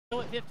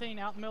Still at 15,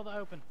 out in the middle of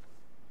the open.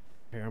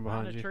 Here, I'm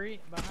behind you. Behind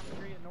the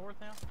tree at north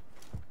now.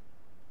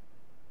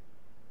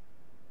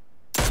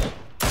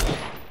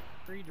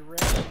 Tree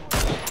directly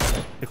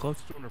north. The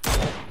closest one or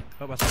far?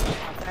 Oh, I see.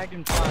 I tagged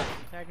him twice.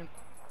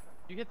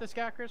 You hit this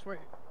guy, Chris? Wait,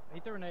 he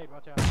threw a nade.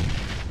 Watch out.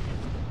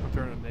 I'm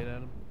throwing a nade at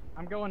him.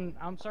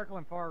 I'm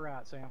circling far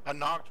right, Sam. I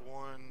knocked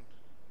one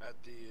at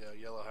the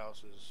yellow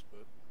houses,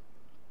 but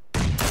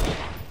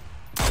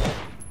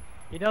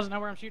he doesn't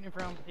know where I'm shooting him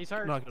from. He's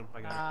hurt. Knocked him.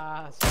 I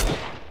got him.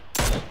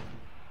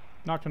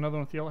 Knocked another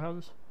one with the yellow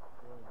houses.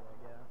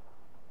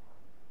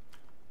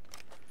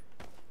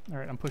 Yeah.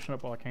 Alright, I'm pushing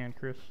up all I can,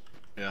 Chris.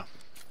 yeah.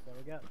 So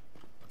we got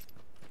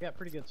a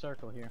pretty good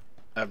circle here.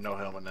 I have no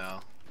helmet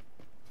now.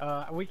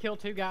 We killed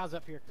 2 guys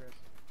up here, Chris.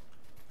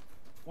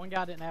 One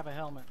guy didn't have a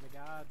helmet. The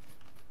guy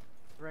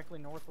directly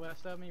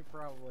northwest of me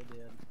probably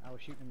did. I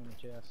was shooting him in the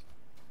chest.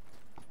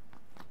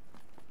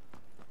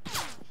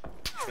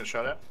 Get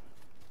shot at?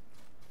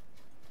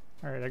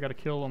 Alright, I got a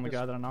kill on the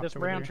guy that I knocked This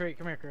over brown there. tree,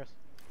 come here, Chris.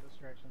 This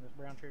direction, this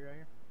brown tree right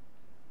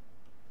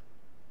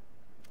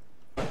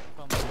here.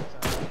 On the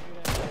backside.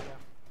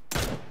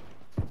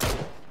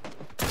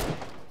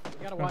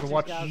 You gotta watch these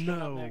guys coming up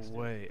No next to you.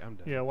 way, I'm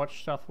dead. Yeah,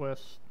 watch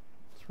southwest.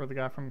 That's where the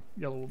guy from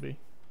yellow will be.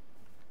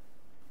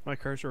 My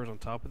cursor was on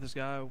top of this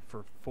guy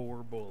for 4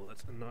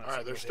 bullets. And not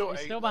Alright, there's still 8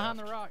 He's still behind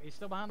the left. rock. He's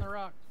still behind the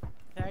rock.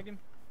 Tagged him.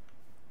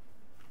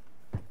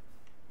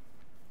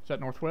 Is that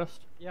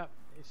northwest? Yep,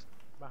 he's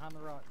behind the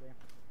rock there.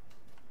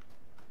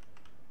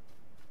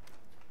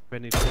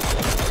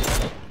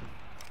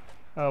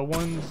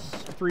 One's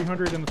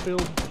 300 in the field.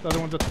 The other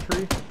one's at the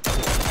tree. Guy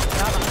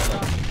behind the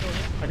rock, he's still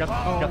hit. I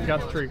got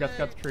the tree. Got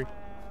the tree.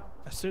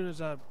 As soon as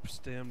I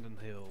stemmed and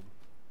healed.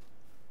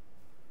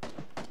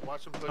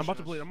 Watch them push. I'm about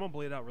to bleed. I'm gonna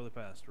bleed out really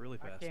fast. Really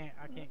I fast. can't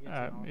get you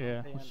on.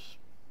 Yeah.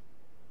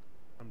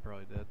 I'm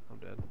probably dead. I'm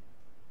dead.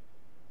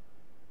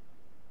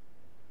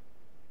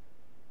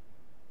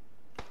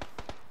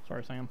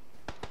 Sorry, Sam.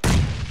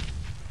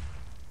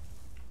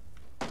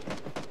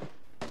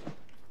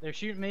 They're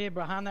shooting me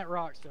behind that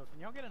rock still. Can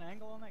y'all get an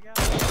angle on that guy?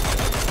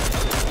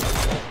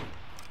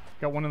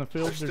 Got one in the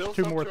field. There's still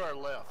 2 some more. to our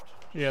left.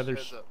 Yeah, Just there's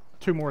heads up.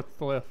 2 more to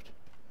the left.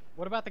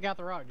 What about the guy at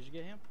the rock? Did you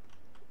get him?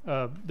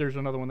 There's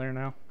another one there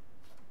now.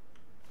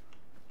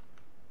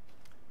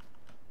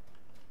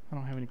 I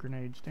don't have any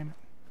grenades, damn it.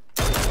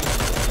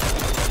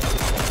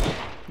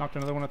 Knocked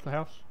another one at the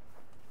house.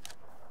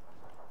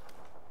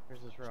 Here's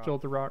this rock. Still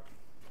at the rock.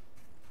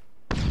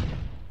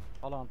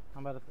 Hold on,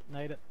 I'm about to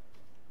nade it.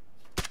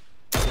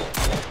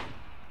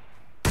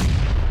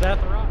 Is that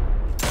the rock?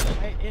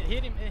 Hey, it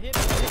hit him, Hit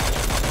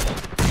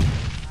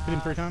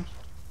him 3 times.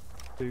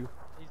 2.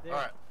 He's dead.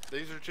 Alright,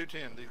 these are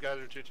 210. These guys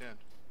are 210.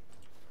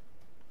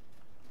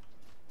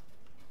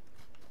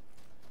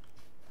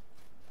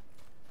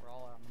 We're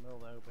all out in the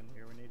middle of the open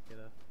here. We need to get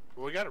a...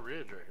 Well, we got a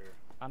ridge right here.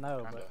 I know,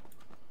 Kinda. but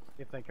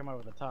if they come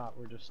over the top,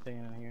 we're just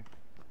standing here.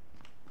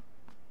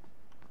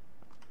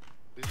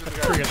 These are the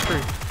Tree, guys. that's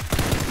tree.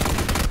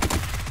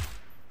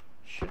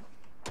 Shit.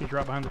 He's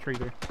right behind the tree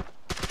there.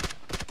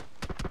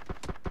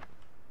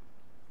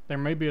 There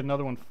may be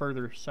another one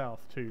further south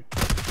too.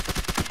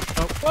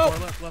 Oh, whoa!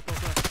 Left.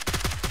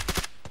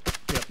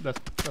 Yep,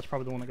 that's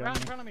probably the one that got Right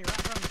in me. front of me, right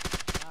in front of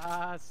me.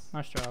 Nice.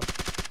 Nice job.